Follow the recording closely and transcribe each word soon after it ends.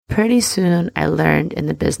pretty soon I learned in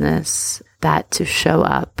the business that to show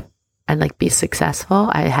up and like be successful,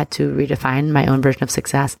 I had to redefine my own version of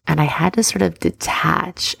success. And I had to sort of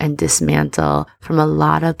detach and dismantle from a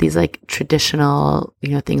lot of these like traditional,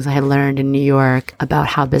 things I had learned in New York about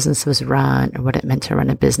how business was run or what it meant to run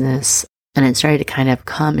a business. And it started to kind of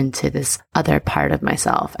come into this other part of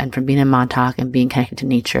myself. And from being in Montauk and being connected to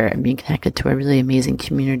nature and being connected to a really amazing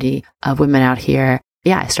community of women out here,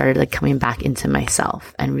 I started like coming back into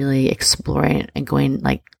myself and really exploring and going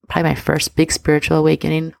like probably my first big spiritual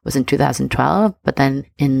awakening was in 2012. But then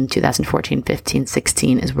in 2014, 15,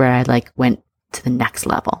 16 is where I like went to the next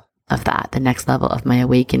level of that, the next level of my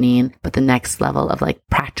awakening, but the next level of like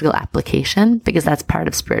practical application, because that's part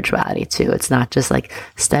of spirituality too. It's not just like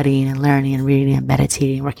studying and learning and reading and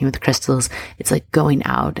meditating and working with crystals. It's like going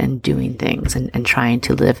out and doing things and trying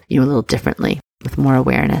to live, a little differently with more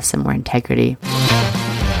awareness and more integrity.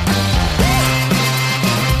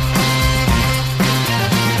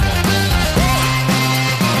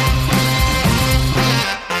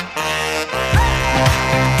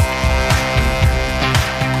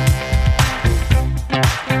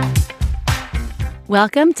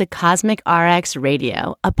 Welcome to Cosmic RX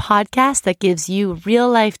Radio, a podcast that gives you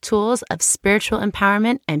real-life tools of spiritual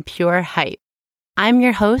empowerment and pure hype. I'm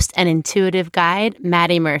your host and intuitive guide,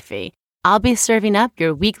 Maddie Murphy. I'll be serving up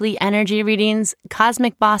your weekly energy readings,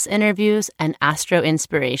 cosmic boss interviews, and astro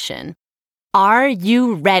inspiration. Are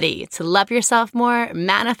you ready to love yourself more,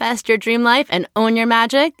 manifest your dream life, and own your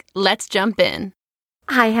magic? Let's jump in.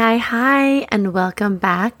 Hi, and welcome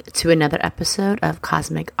back to another episode of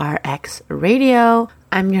Cosmic RX Radio.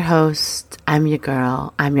 I'm your host, I'm your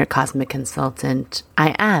girl, I'm your cosmic consultant.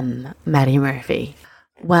 I am Maddie Murphy.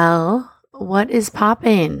 Well, what is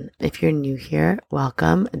popping? If you're new here,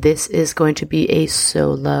 welcome. This is going to be a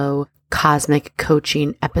solo cosmic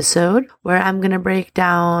coaching episode where I'm going to break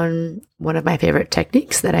down one of my favorite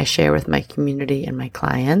techniques that I share with my community and my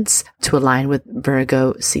clients to align with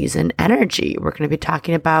Virgo season energy. We're going to be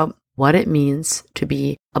talking about what it means to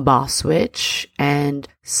be a BossWitch and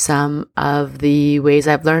some of the ways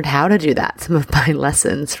I've learned how to do that, some of my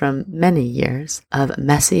lessons from many years of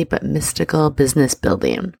messy but mystical business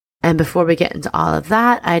building. And before we get into all of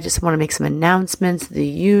that, I just want to make some announcements. The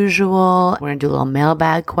usual, we're going to do a little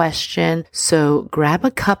mailbag question. So grab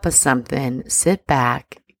a cup of something, sit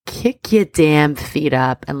back, kick your damn feet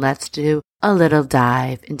up, and let's do a little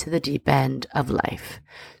dive into the deep end of life.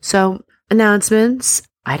 So announcements.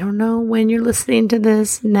 I don't know when you're listening to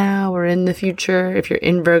this now or in the future. If you're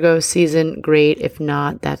in Virgo season, great. If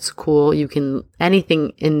not, that's cool.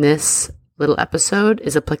 Anything in this little episode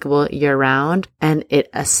is applicable year round, and it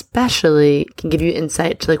especially can give you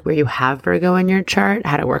insight to like where you have Virgo in your chart,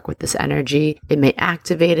 how to work with this energy. It may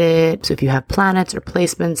activate it. So if you have planets or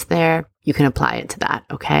placements there, you can apply it to that.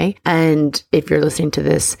 Okay. And if you're listening to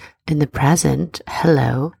this in the present,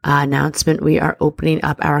 hello, announcement. We are opening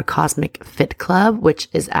up our Cosmic Fit Club, which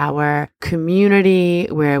is our community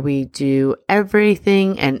where we do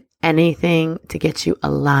everything and anything to get you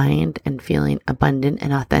aligned and feeling abundant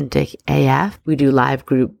and authentic AF. We do live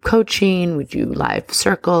group coaching, we do live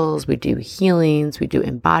circles, we do healings, we do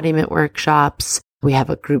embodiment workshops. We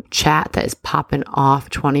have a group chat that is popping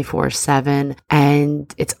off 24/7,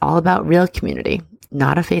 and it's all about real community,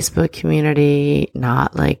 not a Facebook community,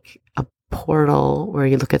 not like a portal where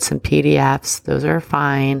you look at some PDFs. Those are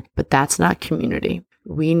fine, but that's not community.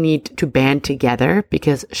 We need to band together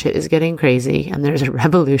because shit is getting crazy and there's a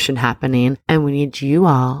revolution happening, and we need you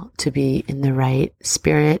all to be in the right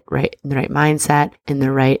spirit, right in the right mindset, in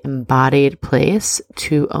the right embodied place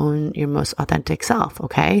to own your most authentic self.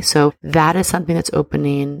 Okay. So that is something that's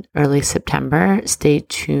opening early September. Stay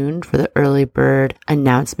tuned for the early bird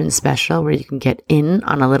announcement special where you can get in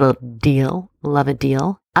on a little deal. Love a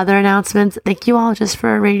deal. Other announcements. Thank you all just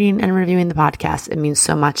for rating and reviewing the podcast. It means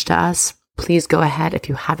so much to us. Please go ahead. If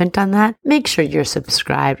you haven't done that, make sure you're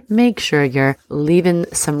subscribed. Make sure you're leaving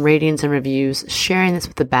some ratings and reviews, sharing this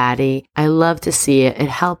with the baddie. I love to see it. It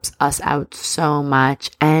helps us out so much.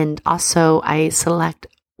 And also, I select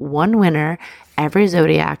one winner every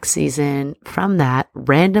zodiac season from that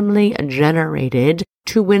randomly generated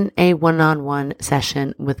to win a one-on-one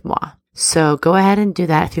session with moi. So go ahead and do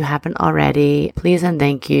that if you haven't already. Please and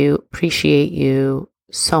thank you. Appreciate you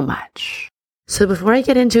so much. So before I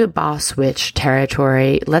get into BossWitch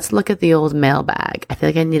territory, let's look at the old mailbag. I feel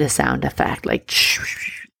like I need a sound effect, like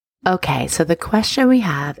okay, so the question we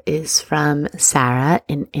have is from Sarah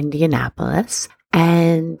in Indianapolis,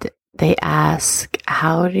 and they ask,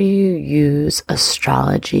 how do you use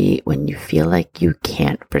astrology when you feel like you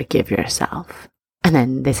can't forgive yourself? And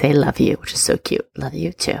then they say, love you, which is so cute. Love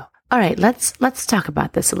you too. All right, let's talk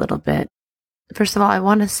about this a little bit. First of all, I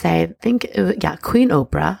want to say, Queen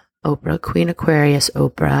Oprah, Queen Aquarius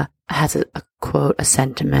Oprah has a quote, a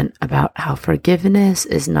sentiment about how forgiveness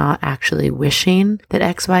is not actually wishing that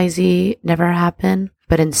XYZ never happened,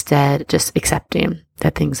 but instead just accepting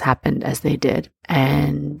that things happened as they did.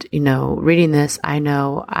 And, reading this, I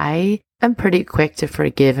know I am pretty quick to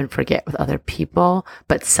forgive and forget with other people,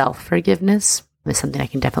 but self-forgiveness is something I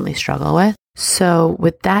can definitely struggle with. So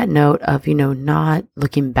with that note of, not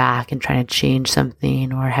looking back and trying to change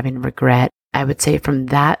something or having regret, I would say from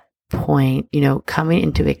that point, coming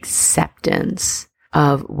into acceptance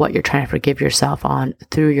of what you're trying to forgive yourself on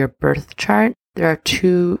through your birth chart, there are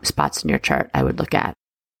 2 spots in your chart I would look at.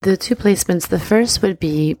 The 2 placements, the first would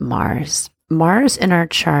be Mars. Mars in our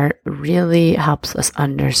chart really helps us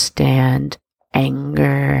understand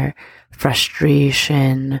anger,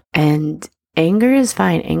 frustration, and anger is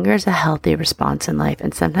fine. Anger is a healthy response in life.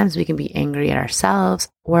 And sometimes we can be angry at ourselves,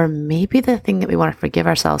 or maybe the thing that we want to forgive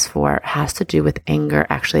ourselves for has to do with anger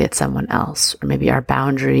actually at someone else. Or maybe our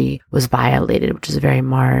boundary was violated, which is a very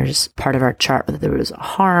Mars part of our chart, whether there was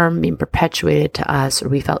harm being perpetuated to us or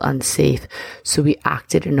we felt unsafe. So we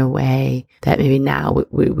acted in a way that maybe now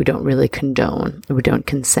we don't really condone or we don't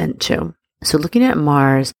consent to. So looking at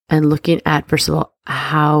Mars and looking at, first of all,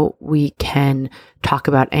 how we can talk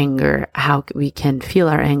about anger, how we can feel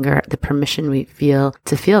our anger, the permission we feel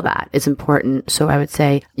to feel that is important. So I would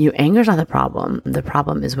say, anger is not the problem. The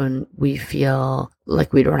problem is when we feel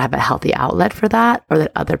like we don't have a healthy outlet for that, or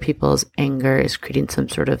that other people's anger is creating some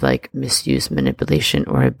sort of like misuse, manipulation,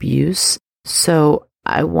 or abuse. So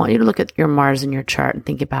I want you to look at your Mars in your chart and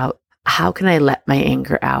think about, how can I let my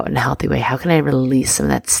anger out in a healthy way? How can I release some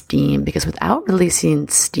of that steam? Because without releasing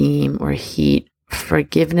steam or heat,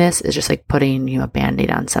 forgiveness is just like putting, a Band-Aid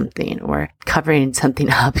on something or covering something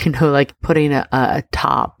up, like putting a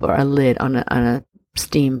top or a lid on a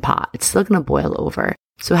steam pot. It's still going to boil over.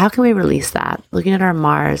 So how can we release that? Looking at our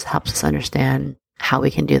Mars helps us understand how we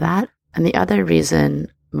can do that. And the other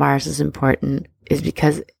reason Mars is important is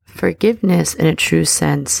because forgiveness in a true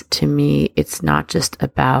sense, to me, it's not just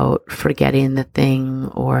about forgetting the thing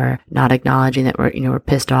or not acknowledging that we're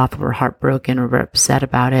pissed off or we're heartbroken or we're upset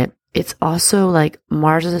about it. It's also like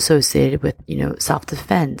Mars is associated with,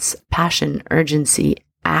 self-defense, passion, urgency,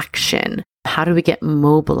 action. How do we get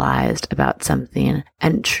mobilized about something?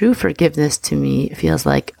 And true forgiveness to me feels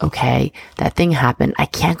like, okay, that thing happened. I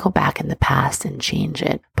can't go back in the past and change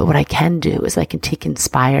it. But what I can do is I can take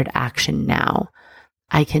inspired action now.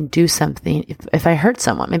 I can do something. If I hurt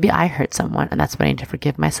someone, maybe I hurt someone and that's what I need to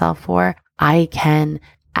forgive myself for, I can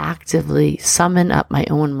actively summon up my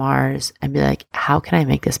own Mars and be like, how can I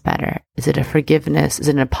make this better? Is it a forgiveness? Is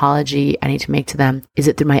it an apology I need to make to them? Is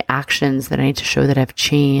it through my actions that I need to show that I've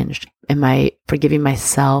changed? Am I forgiving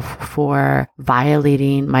myself for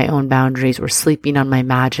violating my own boundaries or sleeping on my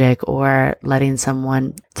magic or letting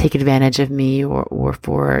someone take advantage of me or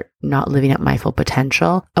for not living up my full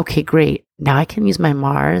potential? Okay, great. Now I can use my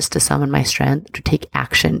Mars to summon my strength to take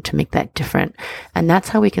action to make that different. And that's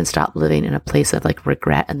how we can stop living in a place of like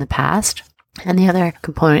regret in the past. And the other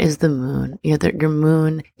component is the moon. Your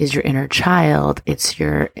moon is your inner child. It's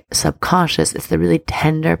your subconscious. It's the really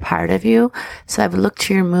tender part of you. So I would look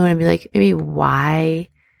to your moon and be like, maybe why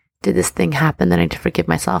did this thing happen that I need to forgive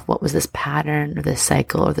myself? What was this pattern or this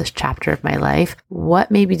cycle or this chapter of my life?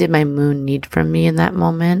 What maybe did my moon need from me in that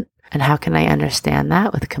moment? And how can I understand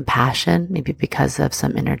that with compassion? Maybe because of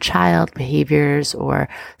some inner child behaviors or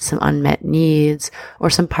some unmet needs or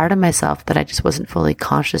some part of myself that I just wasn't fully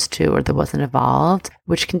conscious to or that wasn't evolved,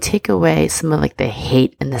 which can take away some of like the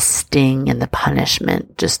hate and the sting and the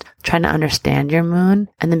punishment. Just trying to understand your moon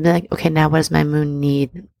and then be like, okay, now what does my moon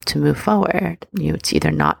need to move forward? To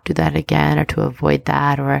either not do that again or to avoid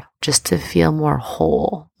that or just to feel more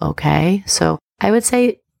whole. Okay. So I would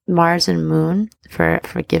say Mars and Moon for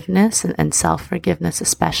forgiveness and self-forgiveness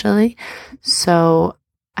especially. So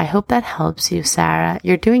I hope that helps you, Sarah.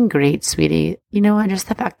 You're doing great, sweetie. And just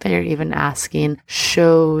the fact that you're even asking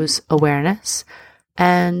shows awareness.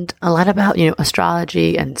 And a lot about,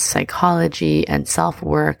 astrology and psychology and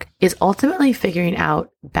self-work is ultimately figuring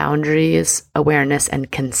out boundaries, awareness,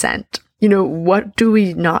 and consent. What do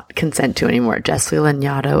we not consent to anymore? Jessica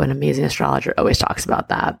Lanyadoo, an amazing astrologer, always talks about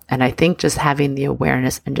that. And I think just having the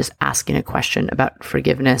awareness and just asking a question about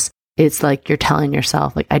forgiveness, it's like you're telling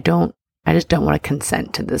yourself, like, I just don't want to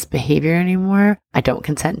consent to this behavior anymore. I don't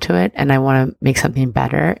consent to it. And I want to make something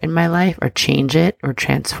better in my life or change it or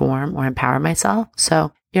transform or empower myself.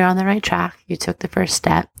 So you're on the right track. You took the first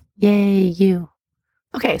step. Yay, you.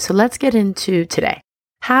 Okay, so let's get into today.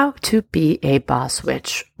 how to be a boss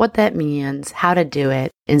witch, what that means, how to do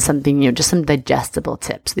it in something, just some digestible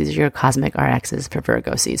tips. These are your cosmic RXs for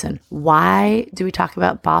Virgo season. Why do we talk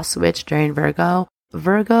about boss witch during Virgo?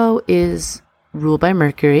 Virgo is ruled by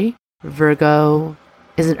Mercury. Virgo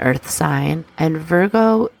is an earth sign, and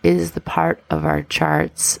Virgo is the part of our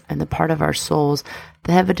charts and the part of our souls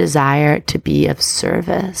that have a desire to be of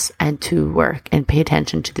service and to work and pay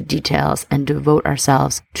attention to the details and devote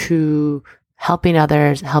ourselves to helping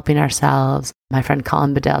others, helping ourselves. My friend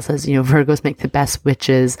Colin Bedell says, Virgos make the best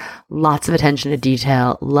witches, lots of attention to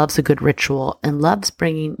detail, loves a good ritual, and loves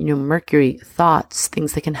bringing, Mercury thoughts,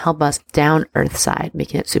 things that can help us down earth side,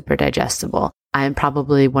 making it super digestible. I'm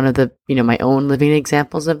probably one of the, my own living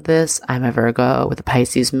examples of this. I'm a Virgo with a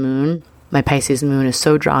Pisces moon. My Pisces moon is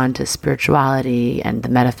so drawn to spirituality and the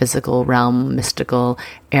metaphysical realm, mystical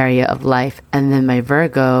area of life. And then my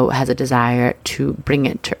Virgo has a desire to bring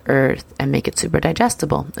it to earth and make it super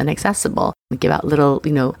digestible and accessible. We give out little,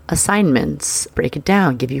 assignments, break it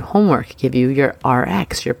down, give you homework, give you your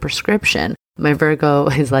RX, your prescription. My Virgo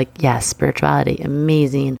is like, yes, spirituality,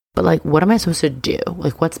 amazing. But what am I supposed to do?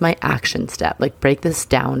 What's my action step? Break this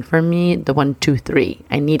down for me, the 1, 2, 3.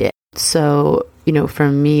 I need it. So, for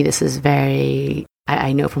me, this is I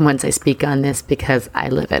know from whence I speak on this because I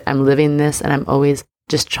live it. I'm living this, and I'm always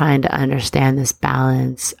just trying to understand this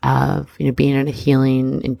balance of, being in a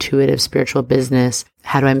healing, intuitive, spiritual business.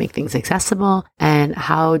 How do I make things accessible? And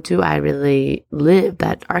how do I really live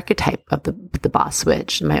that archetype of the boss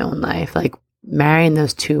witch in my own life? Marrying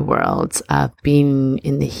those two worlds of being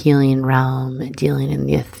in the healing realm, dealing in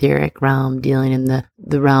the etheric realm, dealing in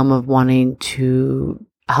the realm of wanting to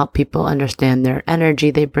help people understand their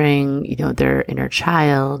energy they bring, their inner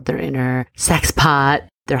child, their inner sex pot,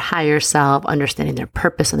 their higher self, understanding their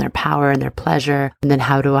purpose and their power and their pleasure. And then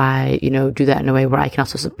how do I, do that in a way where I can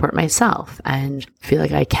also support myself and feel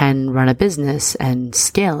like I can run a business and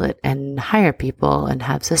scale it and hire people and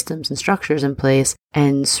have systems and structures in place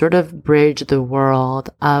and sort of bridge the world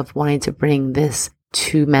of wanting to bring this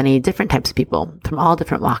to many different types of people from all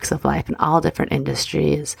different walks of life and all different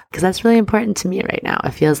industries, because that's really important to me right now.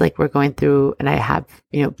 It feels like we're going through, and I have,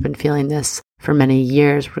 been feeling this for many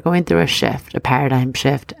years, we're going through a shift, a paradigm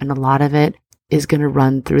shift, and a lot of it is going to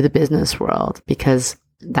run through the business world because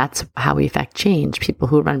that's how we affect change. People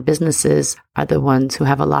who run businesses are the ones who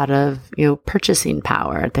have a lot of, purchasing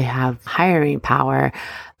power. They have hiring power.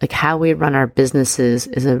 How we run our businesses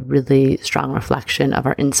is a really strong reflection of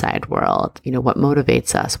our inside world. What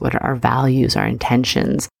motivates us? What are our values, our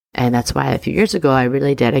intentions? And that's why a few years ago, I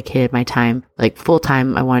really dedicated my time, full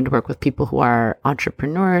time. I wanted to work with people who are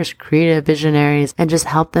entrepreneurs, creative visionaries, and just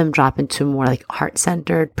help them drop into more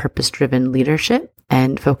heart-centered, purpose-driven leadership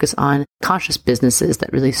and focus on conscious businesses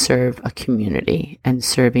that really serve a community and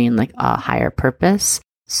serving a higher purpose.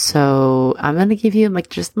 So I'm going to give you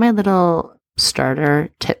just my little starter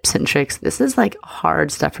tips and tricks. This is hard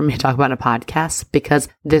stuff for me to talk about in a podcast because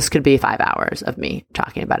this could be 5 hours of me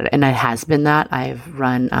talking about it. And it has been that. I've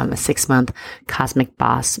run a 6-month Cosmic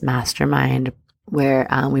Boss Mastermind where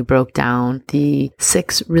we broke down the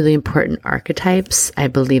 6 really important archetypes I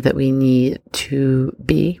believe that we need to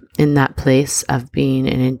be in that place of being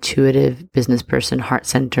an intuitive business person,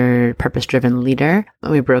 heart-centered, purpose-driven leader.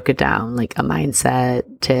 And we broke it down a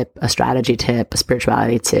mindset tip, a strategy tip, a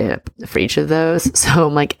spirituality tip for each of those.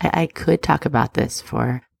 So I could talk about this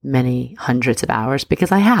for many hundreds of hours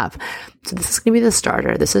because I have. So this is going to be the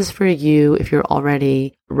starter. This is for you if you're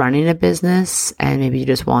already running a business and maybe you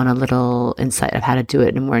just want a little insight of how to do it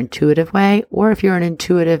in a more intuitive way, or if you're an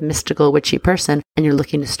intuitive, mystical, witchy person and you're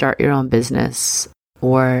looking to start your own business.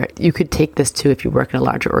 Or you could take this too if you work in a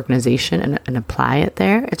larger organization and apply it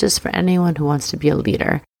there. It's just for anyone who wants to be a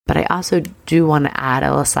leader. But I also do want to add a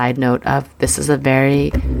little side note of this is a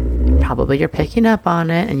very, probably you're picking up on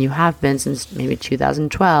it and you have been since maybe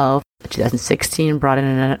 2012. 2016 brought in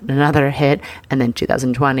another hit, and then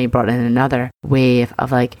 2020 brought in another wave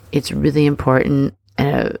of it's really important and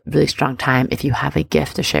a really strong time. If you have a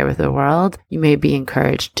gift to share with the world, you may be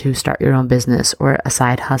encouraged to start your own business or a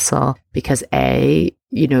side hustle because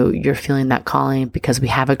you're feeling that calling because we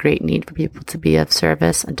have a great need for people to be of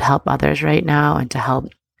service and to help others right now and to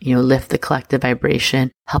help lift the collective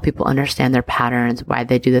vibration, help people understand their patterns, why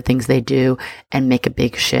they do the things they do, and make a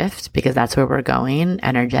big shift because that's where we're going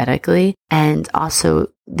energetically. And also,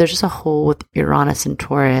 there's just a whole with Uranus and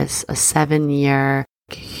Taurus, a 7-year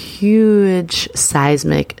huge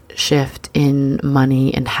seismic shift in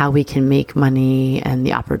money and how we can make money and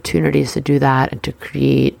the opportunities to do that and to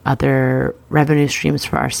create other revenue streams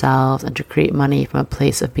for ourselves and to create money from a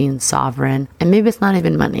place of being sovereign. And maybe it's not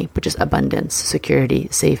even money, but just abundance, security,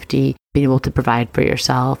 safety, being able to provide for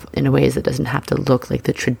yourself in ways that doesn't have to look like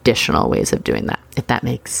the traditional ways of doing that, if that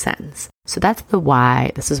makes sense. So that's the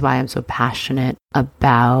why. This is why I'm so passionate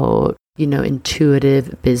about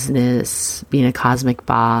intuitive business, being a cosmic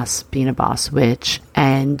boss, being a BossWitch.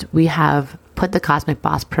 And we have put the Cosmic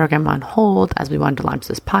Boss program on hold as we wanted to launch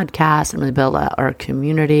this podcast and really build out our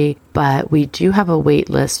community. But we do have a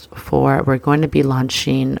wait list we're going to be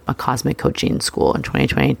launching a cosmic coaching school in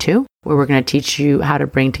 2022, where we're going to teach you how to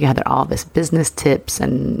bring together all this business tips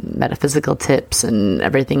and metaphysical tips and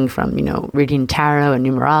everything from, reading tarot and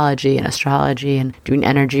numerology and astrology and doing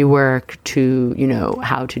energy work to,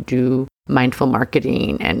 how to do mindful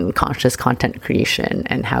marketing and conscious content creation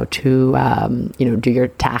and how to, do your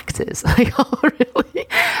taxes. Like, really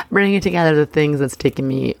bringing together the things that's taken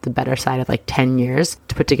me the better side of 10 years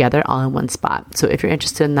to put together all in one spot. So if you're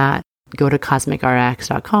interested in that, go to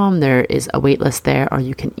cosmicrx.com. There is a waitlist there, or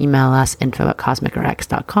you can email us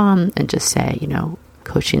info@cosmicrx.com and just say,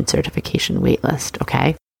 coaching certification waitlist.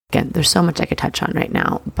 Okay. Again, there's so much I could touch on right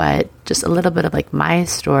now, but just a little bit of my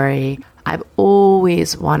story. I've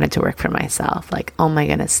always wanted to work for myself. Oh my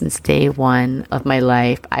goodness, since day one of my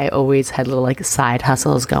life, I always had little side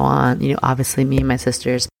hustles go on. Obviously me and my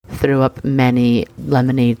sisters threw up many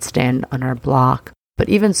lemonade stand on our block. But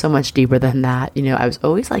even so much deeper than that, I was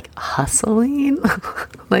always hustling.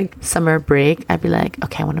 Summer break, I'd be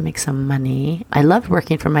okay, I want to make some money. I loved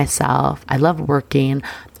working for myself. I love working.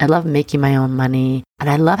 I love making my own money. And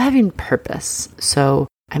I love having purpose. So,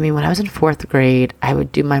 when I was in 4th grade, I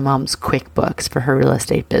would do my mom's QuickBooks for her real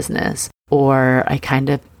estate business. Or I kind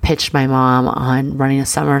of pitched my mom on running a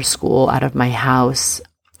summer school out of my house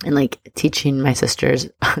and teaching my sisters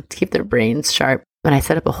to keep their brains sharp. And I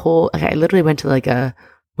set up I literally went to a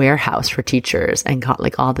warehouse for teachers and got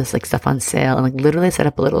all this stuff on sale and literally set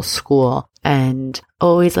up a little school and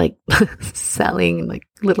always selling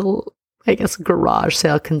little, I guess, garage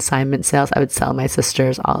sale, consignment sales. I would sell my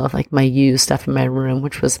sisters all of my used stuff in my room,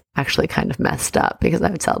 which was actually kind of messed up because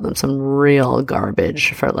I would sell them some real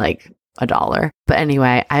garbage for $1. But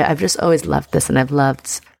anyway, I've just always loved this, and I've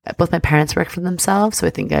loved both my parents work for themselves. So I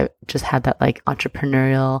think I just had that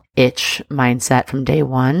entrepreneurial itch mindset from day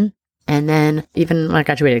one. And then even when I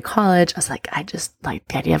graduated college, I was I just the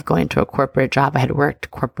idea of going to a corporate job. I had worked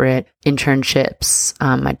corporate internships.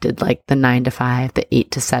 I did the 9 to 5, the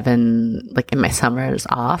 8 to 7, in my summers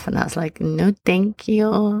off. And I was no, thank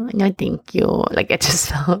you. No, thank you. It just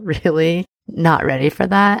felt really not ready for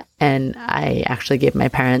that. And I actually gave my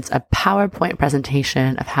parents a PowerPoint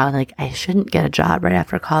presentation of how I shouldn't get a job right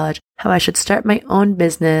after college, how I should start my own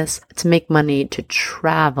business to make money, to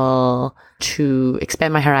travel, to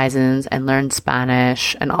expand my horizons and learn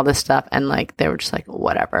Spanish and all this stuff. And they were just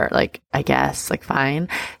whatever, I guess, fine.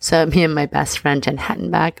 So me and my best friend, Jen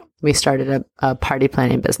Hettenbeck, we started a party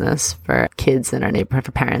planning business for kids in our neighborhood,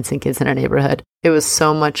 for parents and kids in our neighborhood. It was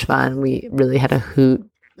so much fun. We really had a hoot.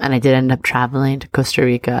 And I did end up traveling to Costa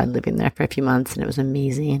Rica and living there for a few months, and it was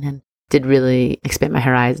amazing and did really expand my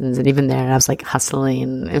horizons. And even there, I was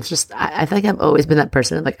hustling. It was just, I feel I've always been that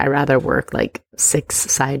person. I'd rather work 6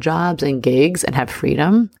 side jobs and gigs and have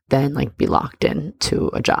freedom than be locked into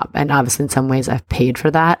a job. And obviously in some ways I've paid for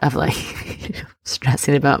that of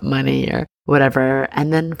stressing about money or whatever.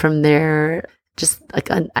 And then from there, just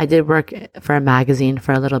I did work for a magazine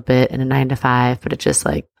for a little bit in a 9 to 5, but it just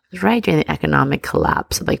right during the economic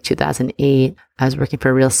collapse of 2008, I was working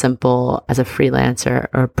for Real Simple as a freelancer,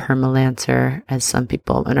 or permalancer, as some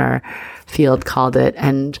people in our field called it.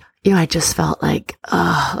 And, I just felt it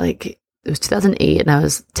was 2008, and I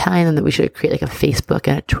was telling them that we should create a Facebook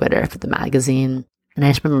and a Twitter for the magazine. And I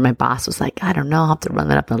just remember my boss was I don't know, I'll have to run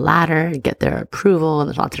that up the ladder and get their approval, and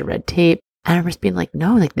there's lots of red tape. And I remember just being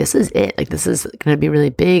no, this is it. This is going to be really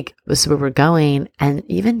big. This is where we're going. And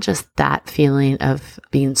even just that feeling of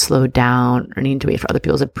being slowed down or needing to wait for other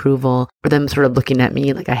people's approval, or them sort of looking at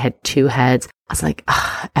me I had 2 heads. I was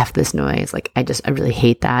F this noise. I really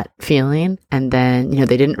hate that feeling. And then,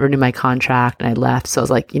 they didn't renew my contract and I left. So I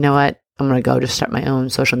was you know what? I'm going to go just start my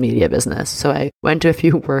own social media business. So I went to a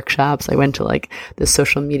few workshops. I went to the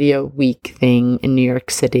social media week thing in New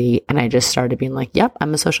York City. And I just started being yep,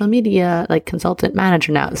 I'm a social media consultant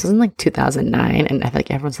manager now. This is in 2009. And I feel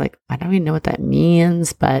everyone's I don't even know what that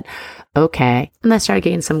means, but okay. And I started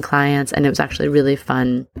getting some clients, and it was actually really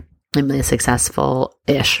fun and really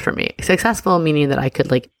successful-ish for me. Successful meaning that I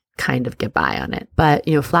could kind of get by on it. But,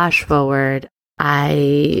 flash forward,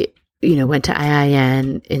 I, went to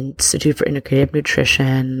IIN, Institute for Integrative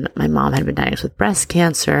Nutrition. My mom had been diagnosed with breast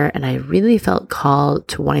cancer, and I really felt called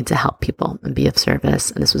to wanting to help people and be of service.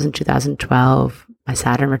 And this was in 2012. My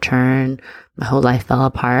Saturn returned. My whole life fell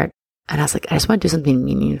apart. And I was like, I just want to do something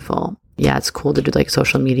meaningful. Yeah, it's cool to do like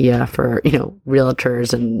social media for,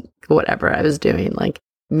 realtors and whatever I was doing, like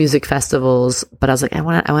music festivals. But I was like, I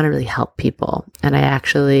want to really help people. And I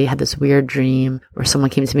actually had this weird dream where someone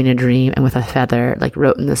came to me in a dream and with a feather, like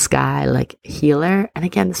wrote in the sky, like healer. And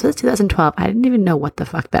again, this was 2012. I didn't even know what the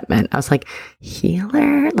fuck that meant. I was like,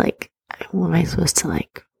 healer? Like, what am I supposed to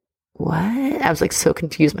like, what? I was like so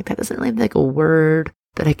confused. Like, that doesn't really have like a word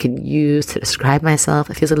that I could use to describe myself.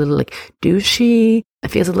 It feels a little like douchey.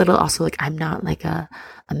 It feels a little also like I'm not like a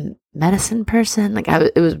medicine person. Like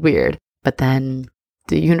it was weird. But then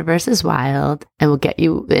the universe is wild and will get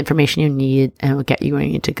you the information you need and will get you where you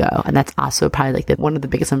need to go. And that's also probably like one of the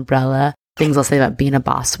biggest umbrella things I'll say about being a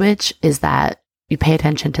BossWitch is that you pay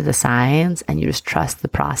attention to the signs and you just trust the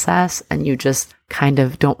process and you just kind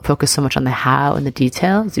of don't focus so much on the how and the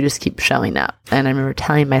details. You just keep showing up. And I remember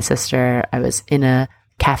telling my sister, I was in a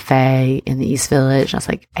cafe in the East Village. And I was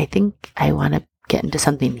like, I think I want to get into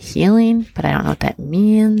something healing, but I don't know what that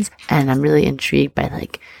means. And I'm really intrigued by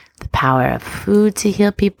like the power of food to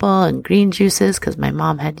heal people and green juices, because my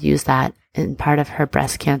mom had used that in part of her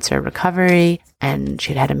breast cancer recovery and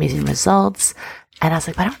she'd had amazing results. And I was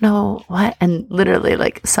like, I don't know what. And literally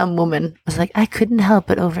like some woman was like, I couldn't help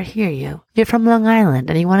but overhear you. You're from Long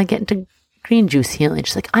Island and you want to get into green juice healing.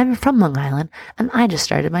 She's like, I'm from Long Island and I just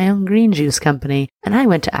started my own green juice company and I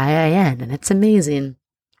went to IIN and it's amazing.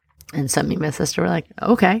 And so me and my sister were like,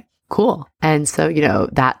 okay, cool. And so,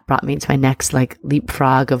 that brought me to my next like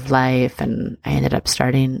leapfrog of life. And I ended up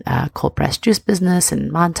starting a cold pressed juice business in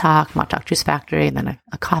Montauk Juice Factory, and then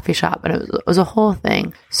a coffee shop. And it was a whole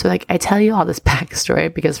thing. So like, I tell you all this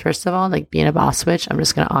backstory because first of all, like being a BossWitch, I'm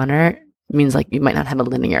just going to honor means like you might not have a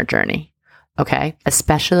linear journey. Okay.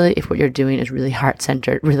 Especially if what you're doing is really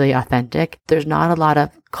heart-centered, really authentic. There's not a lot of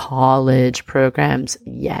college programs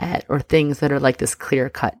yet or things that are like this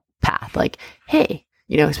clear-cut path. Like, hey,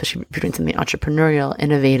 especially if you're doing something entrepreneurial,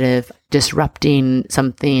 innovative, disrupting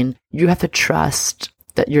something, you have to trust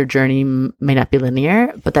that your journey may not be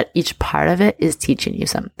linear, but that each part of it is teaching you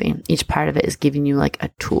something. Each part of it is giving you like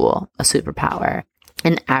a tool, a superpower,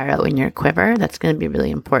 an arrow in your quiver that's going to be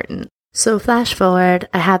really important. So flash forward,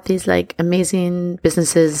 I have these like amazing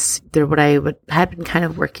businesses. They're what I had been kind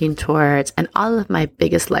of working towards. And all of my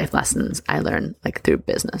biggest life lessons I learned like through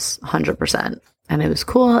business, 100%. And it was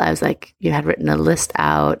cool. I was like, you had written a list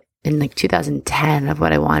out in like 2010 of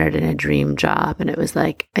what I wanted in a dream job. And it was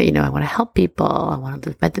like, I want to help people. I want to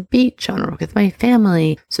live by the beach. I want to work with my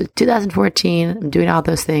family. So 2014, I'm doing all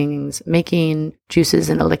those things, making juices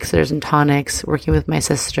and elixirs and tonics, working with my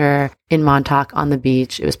sister in Montauk on the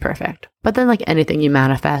beach. It was perfect. But then like anything you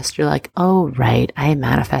manifest, you're like, oh, right, I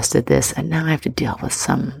manifested this. And now I have to deal with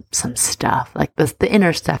some stuff. Like the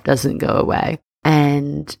inner stuff doesn't go away.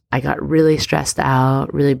 And I got really stressed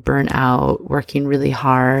out, really burnt out, working really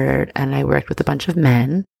hard. And I worked with a bunch of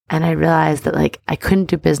men. And I realized that like I couldn't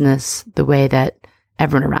do business the way that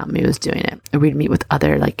everyone around me was doing it. And we'd meet with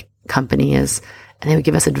other like companies and they would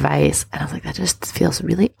give us advice. And I was like, that just feels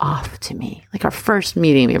really off to me. Like our first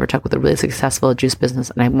meeting we ever took with a really successful juice business,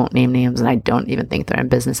 and I won't name names and I don't even think they're in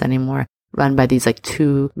business anymore, run by these like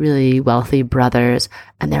two really wealthy brothers.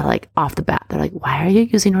 And they're like off the bat, they're like, why are you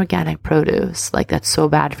using organic produce? Like that's so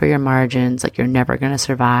bad for your margins. Like you're never going to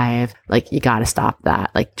survive. Like you got to stop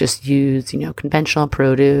that. Like just use, conventional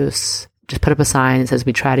produce. Just put up a sign that says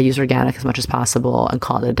we try to use organic as much as possible and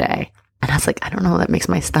call it a day. And I was like, I don't know, that makes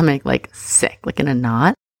my stomach like sick, like in a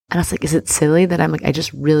knot. And I was like, is it silly that I'm like, I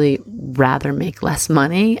just really rather make less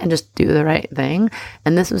money and just do the right thing?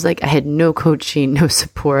 And this was like, I had no coaching, no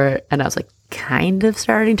support. And I was like kind of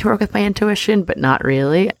starting to work with my intuition, but not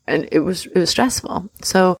really. And it was stressful.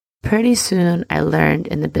 So pretty soon I learned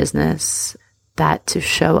in the business that to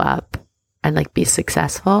show up and like be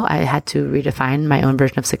successful, I had to redefine my own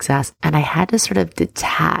version of success. And I had to sort of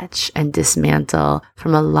detach and dismantle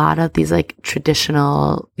from a lot of these like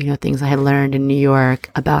traditional, things I had learned in New York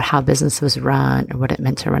about how business was run or what it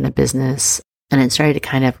meant to run a business. And it started to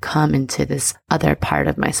kind of come into this other part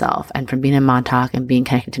of myself. And from being in Montauk and being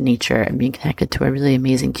connected to nature and being connected to a really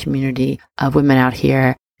amazing community of women out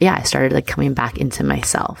here, I started like coming back into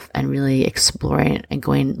myself and really exploring and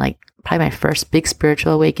going like, probably my first big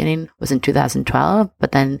spiritual awakening was in 2012.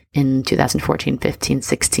 But then in 2014, 15,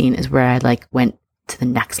 16 is where I like went to the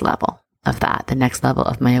next level. of that, the next level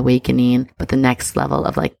of my awakening, but the next level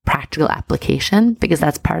of like practical application, because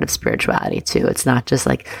that's part of spirituality too. It's not just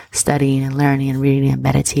like studying and learning and reading and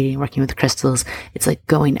meditating, working with crystals. It's like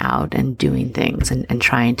going out and doing things and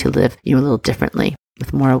trying to live, a little differently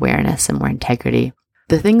with more awareness and more integrity.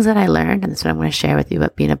 The things that I learned, and that's what I'm going to share with you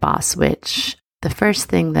about being a boss witch. The first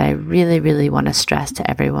thing that I really, really want to stress to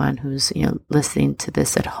everyone who's, listening to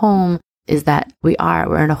this at home is that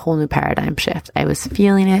we're in a whole new paradigm shift. I was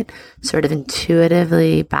feeling it sort of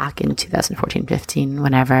intuitively back in 2014, 15,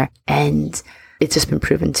 whenever. And it's just been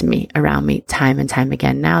proven to me around me time and time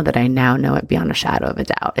again now that I now know it beyond a shadow of a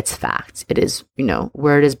doubt. It's fact. It is,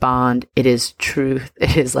 word is bond. It is truth.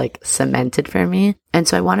 It is like cemented for me. And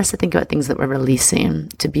so I want us to think about things that we're releasing.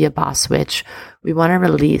 To be a boss witch, we want to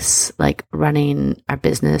release like running our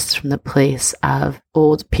business from the place of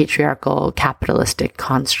old patriarchal capitalistic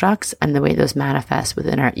constructs and the way those manifest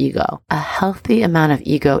within our ego. A healthy amount of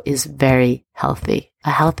ego is very healthy. A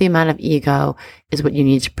healthy amount of ego is what you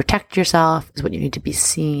need to protect yourself, is what you need to be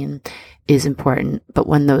seen, is important. But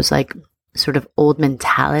when those like sort of old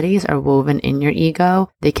mentalities are woven in your ego,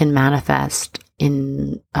 they can manifest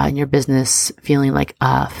in your business feeling like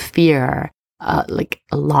fear, like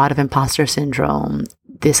a lot of imposter syndrome.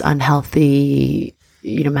 This unhealthy,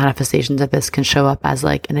 manifestations of this can show up as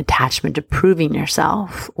like an attachment to proving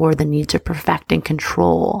yourself or the need to perfect and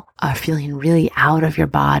control, feeling really out of your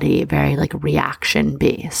body, very like reaction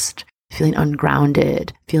based, feeling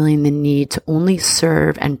ungrounded, feeling the need to only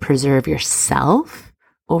serve and preserve yourself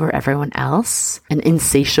over everyone else, an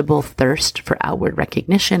insatiable thirst for outward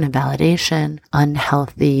recognition and validation,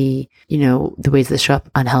 unhealthy, the ways that show up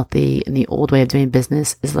unhealthy in the old way of doing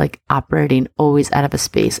business is like operating always out of a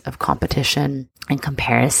space of competition and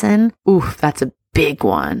comparison. Oof, that's a big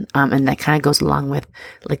one. And that kind of goes along with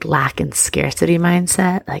like lack and scarcity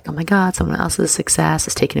mindset. Like, oh my God, someone else's success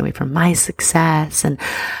is taken away from my success and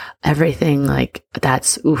everything like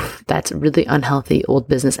that's really unhealthy old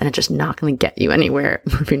business. And it's just not going to get you anywhere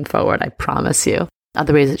moving forward. I promise you.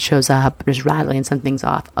 Other ways it shows up, there's rattling some things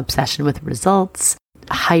off, obsession with results,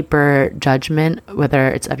 hyper judgment, whether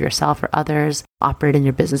it's of yourself or others, operating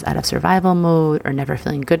your business out of survival mode or never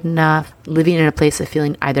feeling good enough, living in a place of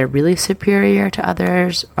feeling either really superior to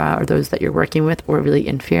others or those that you're working with or really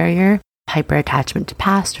inferior, hyper attachment to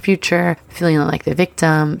past, future, feeling like the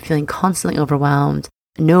victim, feeling constantly overwhelmed,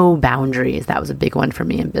 no boundaries. That was a big one for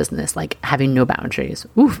me in business, like having no boundaries.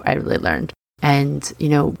 Oof, I really learned. And,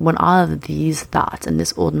 when all of these thoughts and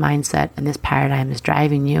this old mindset and this paradigm is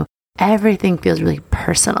driving you, everything feels really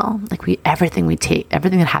personal. Like everything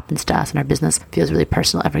that happens to us in our business feels really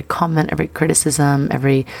personal. Every comment, every criticism,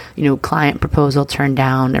 every, client proposal turned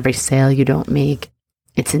down, every sale you don't make,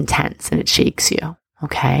 it's intense and it shakes you.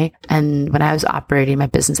 Okay. And when I was operating my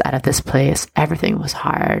business out of this place, everything was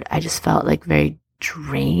hard. I just felt like very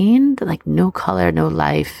drained, like no color, no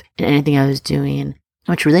life in anything I was doing,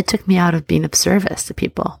 which really took me out of being of service to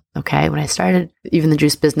people. Okay. When I started even the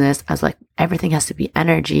juice business, I was like, everything has to be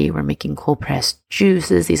energy. We're making cold pressed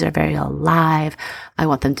juices. These are very alive. I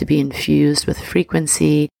want them to be infused with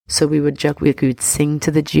frequency. So we would joke, we would sing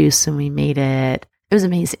to the juice when we made it. It was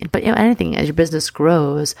amazing. But anything as your business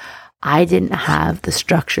grows, I didn't have the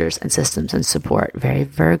structures and systems and support, very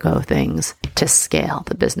Virgo things, to scale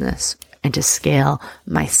the business and to scale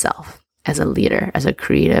myself as a leader, as a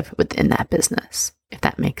creative within that business, if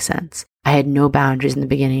that makes sense. I had no boundaries in the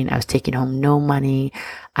beginning. I was taking home no money.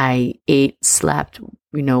 I ate, slept,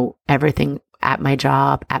 everything at my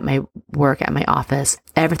job, at my work, at my office.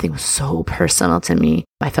 Everything was so personal to me.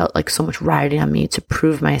 I felt like so much riding on me to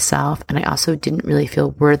prove myself. And I also didn't really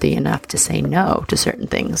feel worthy enough to say no to certain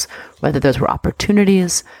things, whether those were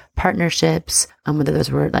opportunities, partnerships, whether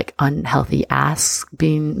those were like unhealthy asks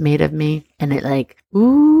being made of me. And it like,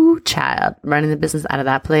 ooh, child, running the business out of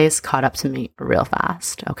that place caught up to me real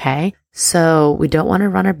fast. Okay. So we don't want to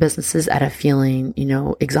run our businesses out of feeling,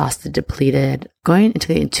 exhausted, depleted, going into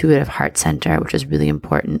the intuitive heart center, which is really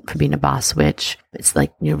important for being a boss witch. It's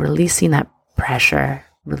like, releasing that pressure,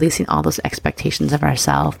 releasing all those expectations of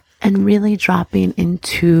ourselves and really dropping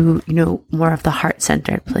into, more of the heart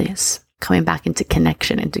centered place, coming back into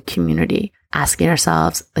connection, into community, asking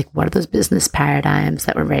ourselves, like, what are those business paradigms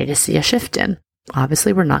that we're ready to see a shift in?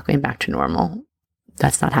 Obviously, we're not going back to normal.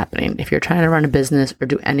 That's not happening. If you're trying to run a business or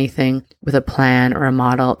do anything with a plan or a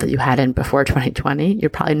model that you had in before 2020, you're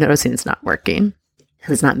probably noticing it's not working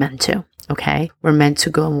because it's not meant to. Okay. We're meant to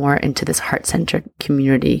go more into this heart-centered,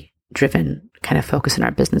 community-driven kind of focus in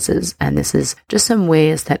our businesses. And this is just some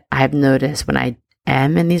ways that I've noticed when I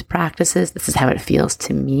am in these practices. This is how it feels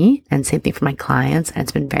to me. And same thing for my clients. And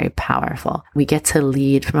it's been very powerful. We get to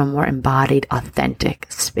lead from a more embodied,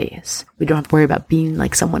 authentic space. We don't have to worry about being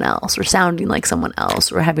like someone else or sounding like someone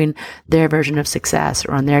else or having their version of success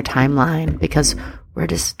or on their timeline, because we're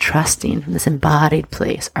just trusting from this embodied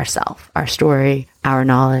place ourself, our story, our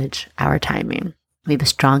knowledge, our timing. We have a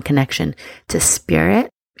strong connection to spirit.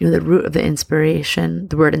 The root of the inspiration,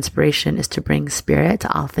 the word inspiration is to bring spirit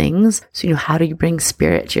to all things. So, how do you bring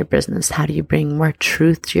spirit to your business? How do you bring more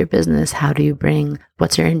truth to your business? How do you bring,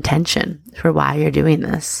 what's your intention for why you're doing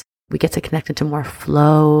this? We get to connect into more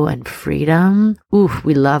flow and freedom. Ooh,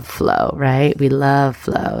 we love flow, right? We love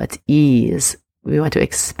flow. It's ease. We want to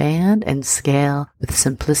expand and scale with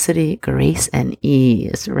simplicity, grace, and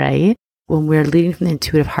ease, right? When we're leading from the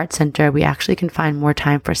intuitive heart center, we actually can find more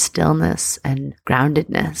time for stillness and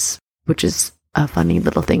groundedness, which is a funny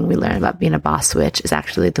little thing we learn about being a boss witch, is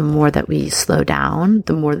actually the more that we slow down,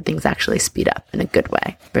 the more that things actually speed up in a good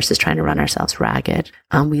way versus trying to run ourselves ragged.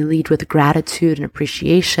 We lead with gratitude and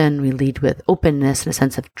appreciation. We lead with openness and a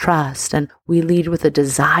sense of trust. And we lead with a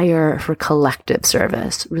desire for collective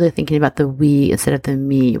service, really thinking about the we instead of the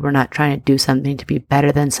me. We're not trying to do something to be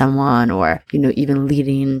better than someone or, even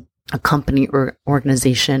leading a company or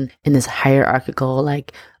organization in this hierarchical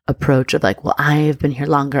approach of well, I've been here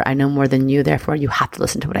longer, I know more than you, therefore you have to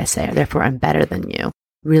listen to what I say, or therefore I'm better than you.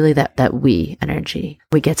 Really that we energy.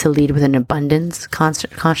 We get to lead with an abundance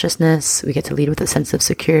consciousness. We get to lead with a sense of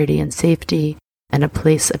security and safety and a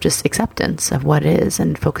place of just acceptance of what is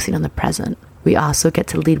and focusing on the present. We also get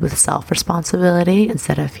to lead with self-responsibility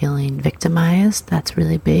instead of feeling victimized. That's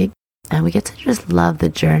really big. And we get to just love the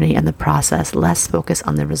journey and the process, less focus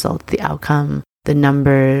on the result, the outcome, the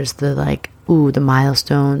numbers, the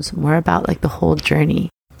milestones, more about the whole journey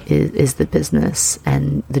is the business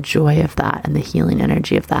and the joy of that and the healing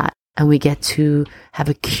energy of that. And we get to have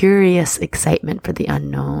a curious excitement for the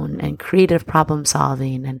unknown and creative problem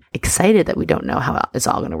solving and excited that we don't know how it's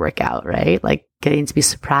all going to work out, right? Getting to be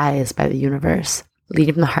surprised by the universe.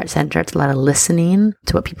 Leading from the heart center, it's a lot of listening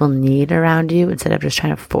to what people need around you instead of just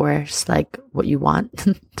trying to force what you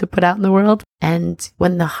want to put out in the world. And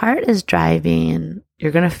when the heart is driving,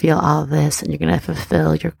 you're going to feel all this and you're going to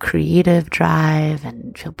fulfill your creative drive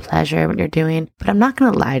and feel pleasure when you're doing. But I'm not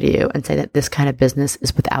going to lie to you and say that this kind of business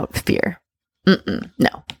is without fear.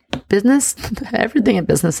 No. Business, everything in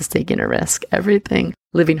business is taking a risk. Everything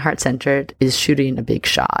living heart-centered is shooting a big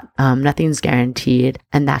shot. Nothing's guaranteed,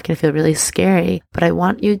 and that can feel really scary. But I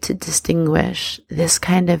want you to distinguish this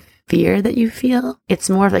kind of fear that you feel. It's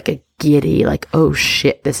more of a giddy, oh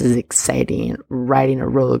shit, this is exciting. Riding a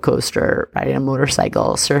roller coaster, riding a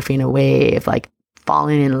motorcycle, surfing a wave,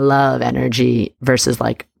 falling in love energy versus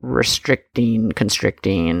restricting,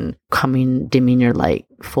 constricting, dimming your light,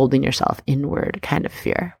 folding yourself inward kind of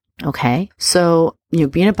fear. Okay. So,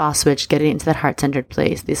 being a boss witch, getting into that heart-centered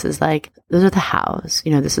place, this is those are the hows,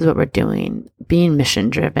 this is what we're doing, being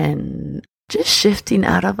mission driven, just shifting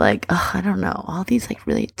out of I don't know, all these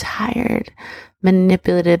really tired,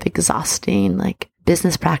 manipulative, exhausting,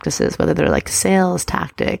 business practices, whether they're sales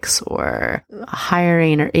tactics or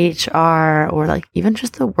hiring or HR or even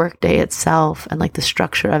just the workday itself and the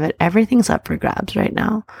structure of it. Everything's up for grabs right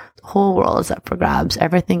now. The whole world is up for grabs.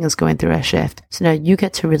 Everything is going through a shift. So now you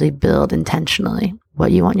get to really build intentionally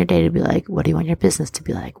what you want your day to be like. What do you want your business to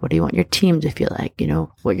be like? What do you want your team to feel like?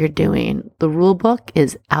 What you're doing. The rule book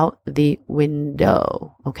is out the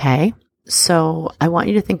window. Okay. So I want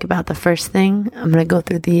you to think about the first thing. I'm going to go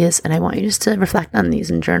through these and I want you just to reflect on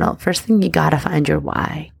these and journal. First thing, you got to find your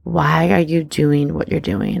why. Why are you doing what you're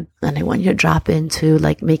doing? And I want you to drop into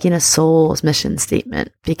making a soul's mission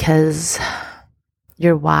statement, because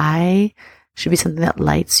your why should be something that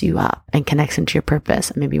lights you up and connects into your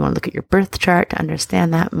purpose. And maybe you want to look at your birth chart to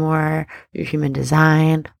understand that more, your human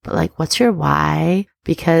design. But what's your why?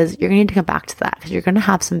 Because you're going to need to come back to that, because you're going to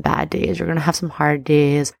have some bad days. You're going to have some hard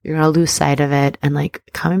days. You're going to lose sight of it. And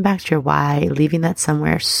coming back to your why, leaving that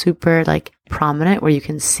somewhere super prominent where you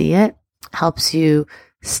can see it, helps you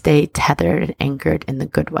stay tethered and anchored in the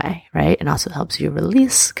good way, right? And also helps you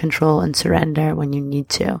release, control, and surrender when you need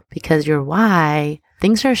to. Because your why,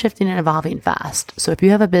 things are shifting and evolving fast. So if you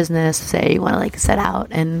have a business, say you want to set out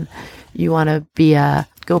and you want to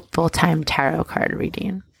go full-time tarot card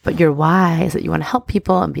reading, but your why is that you want to help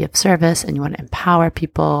people and be of service, and you want to empower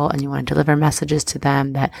people, and you want to deliver messages to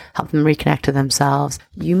them that help them reconnect to themselves.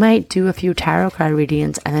 You might do a few tarot card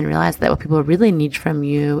readings and then realize that what people really need from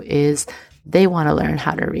you is they want to learn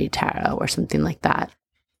how to read tarot or something like that.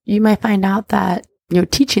 You might find out that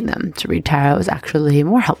teaching them to read tarot is actually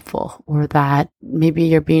more helpful, or that maybe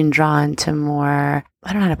you're being drawn to more,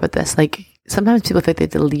 I don't know how to put this, sometimes people think they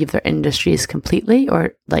have to leave their industries completely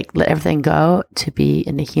or like let everything go to be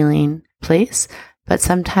in a healing place. But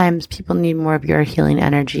sometimes people need more of your healing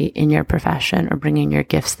energy in your profession or bringing your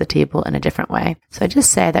gifts to the table in a different way. So I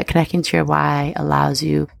just say that connecting to your why allows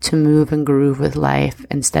you to move and groove with life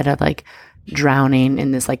instead of like drowning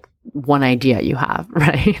in this like one idea you have,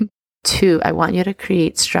 right? 2, I want you to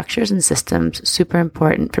create structures and systems, super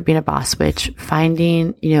important for being a boss witch,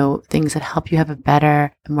 finding, things that help you have a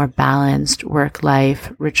better and more balanced work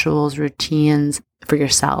life, rituals, routines for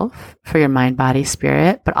yourself, for your mind, body,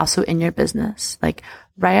 spirit, but also in your business. Like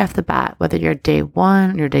right off the bat, whether you're day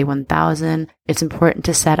 1 or day 1000, it's important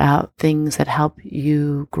to set out things that help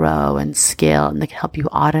you grow and scale and that can help you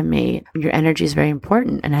automate. Your energy is very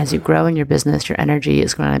important. And as you grow in your business, your energy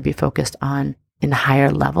is going to be focused on in higher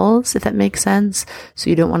levels, if that makes sense. So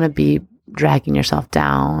you don't want to be dragging yourself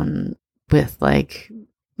down with like,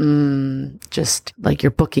 just like your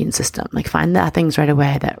booking system. Like find that things right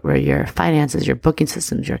away that where your finances, your booking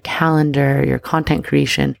systems, your calendar, your content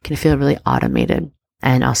creation can feel really automated.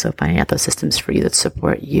 And also finding out those systems for you that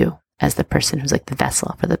support you as the person who's like the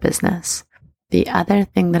vessel for the business. The other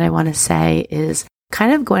thing that I want to say is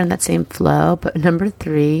kind of going in that same flow, but number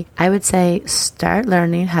 3, I would say start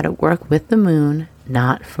learning how to work with the moon,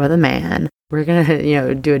 not for the man. We're going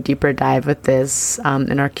to, do a deeper dive with this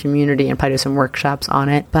in our community and probably do some workshops on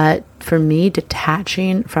it. But for me,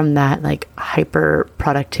 detaching from that like hyper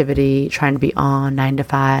productivity, trying to be on 9 to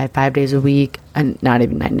 5, 5 days a week, and not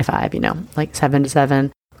even 9 to 5, like 7 to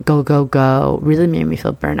 7, go, really made me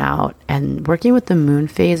feel burnout. And working with the moon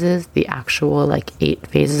phases, the actual like 8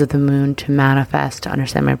 phases of the moon to manifest, to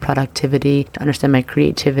understand my productivity, to understand my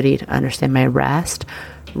creativity, to understand my rest,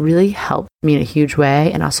 really helped me in a huge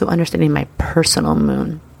way. And also understanding my personal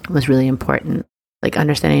moon was really important. Like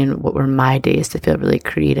understanding what were my days to feel really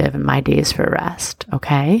creative and my days for rest.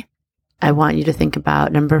 Okay. I want you to think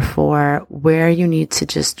about number 4, where you need to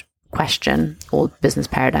just question old business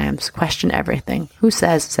paradigms, question everything. Who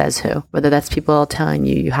says who? Whether that's people telling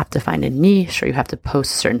you you have to find a niche or you have to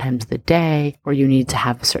post certain times of the day or you need to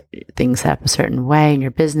have certain things set up a certain way in your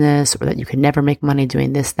business or that you can never make money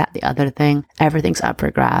doing this, that, the other thing. Everything's up for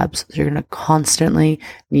grabs. So you're going to constantly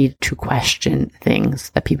need to question things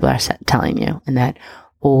that people are telling you and that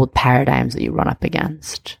old paradigms that you run up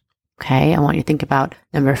against. Okay, I want you to think about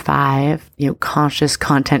number 5, conscious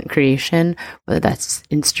content creation, whether that's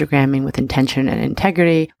Instagramming with intention and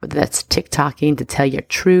integrity, whether that's TikToking to tell your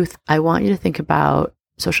truth. I want you to think about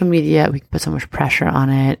social media. We can put so much pressure on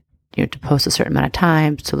it, to post a certain amount of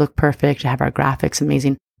times, to look perfect, to have our graphics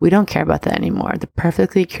amazing. We don't care about that anymore. The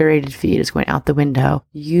perfectly curated feed is going out the window.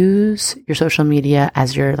 Use your social media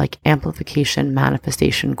as your like amplification,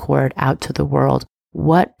 manifestation cord out to the world.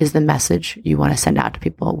 What is the message you want to send out to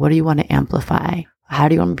people? What do you want to amplify? How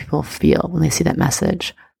do you want people to feel when they see that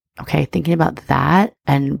message? Okay, thinking about that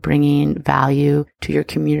and bringing value to your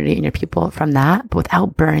community and your people from that, but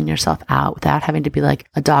without burning yourself out, without having to be like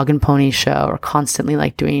a dog and pony show or constantly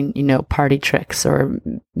like doing, party tricks or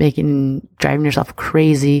driving yourself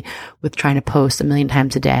crazy with trying to post 1 million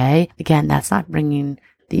times a day. Again, that's not bringing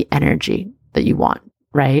the energy that you want,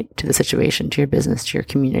 right? To the situation, to your business, to your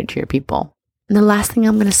community, to your people. And the last thing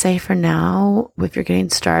I'm going to say for now, if you're getting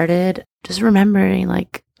started, just remembering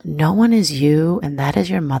like no one is you and that is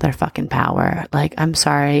your motherfucking power. Like, I'm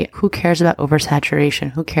sorry. Who cares about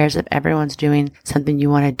oversaturation? Who cares if everyone's doing something you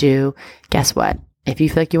want to do? Guess what? If you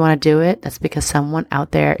feel like you want to do it, that's because someone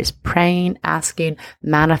out there is praying, asking,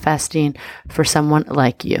 manifesting for someone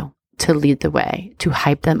like you to lead the way, to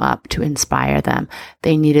hype them up, to inspire them.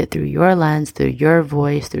 They need it through your lens, through your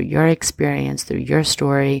voice, through your experience, through your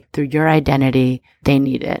story, through your identity. They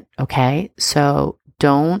need it. Okay. So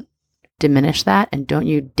don't diminish that and don't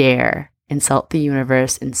you dare insult the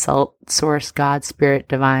universe, insult source, God, spirit,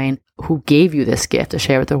 divine, who gave you this gift to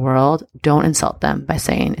share with the world. Don't insult them by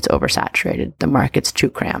saying it's oversaturated. The market's too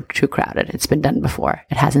cramped, too crowded. It's been done before.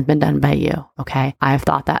 It hasn't been done by you. Okay. I've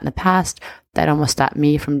thought that in the past. That almost stopped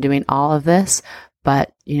me from doing all of this.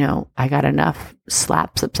 But, I got enough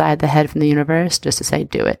slaps upside the head from the universe just to say,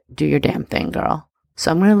 do it. Do your damn thing, girl.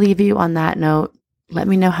 So I'm going to leave you on that note. Let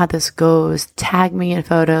me know how this goes. Tag me in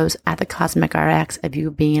photos at the Cosmic RX of you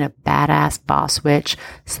being a badass boss witch.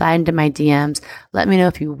 Slide into my DMs. Let me know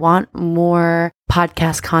if you want more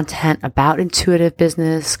podcast content about intuitive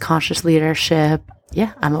business, conscious leadership.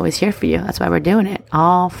 Yeah, I'm always here for you. That's why we're doing it.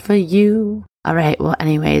 All for you. All right. Well,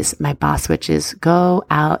 anyways, my boss witches, go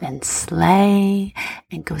out and slay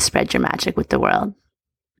and go spread your magic with the world.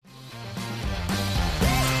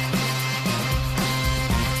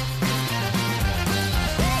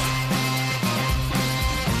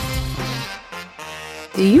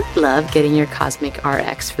 Do you love getting your Cosmic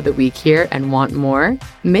RX for the week here and want more?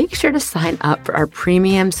 Make sure to sign up for our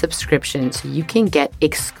premium subscription so you can get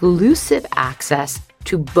exclusive access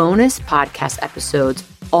to bonus podcast episodes,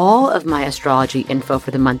 all of my astrology info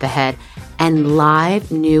for the month ahead, and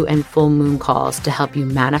live new and full moon calls to help you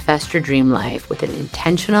manifest your dream life with an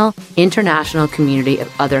intentional, international community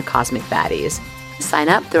of other cosmic baddies. Sign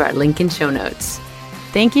up through our link in show notes.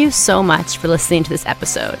 Thank you so much for listening to this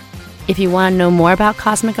episode. If you want to know more about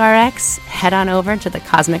Cosmic RX, head on over to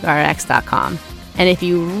thecosmicrx.com. And if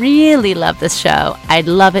you really love this show, I'd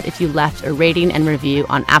love it if you left a rating and review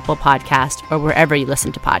on Apple Podcasts or wherever you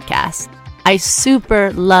listen to podcasts. I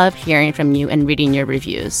super love hearing from you and reading your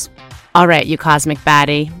reviews. All right, you cosmic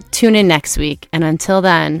baddie, tune in next week. And until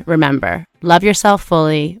then, remember, love yourself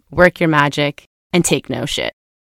fully, work your magic, and take no shit.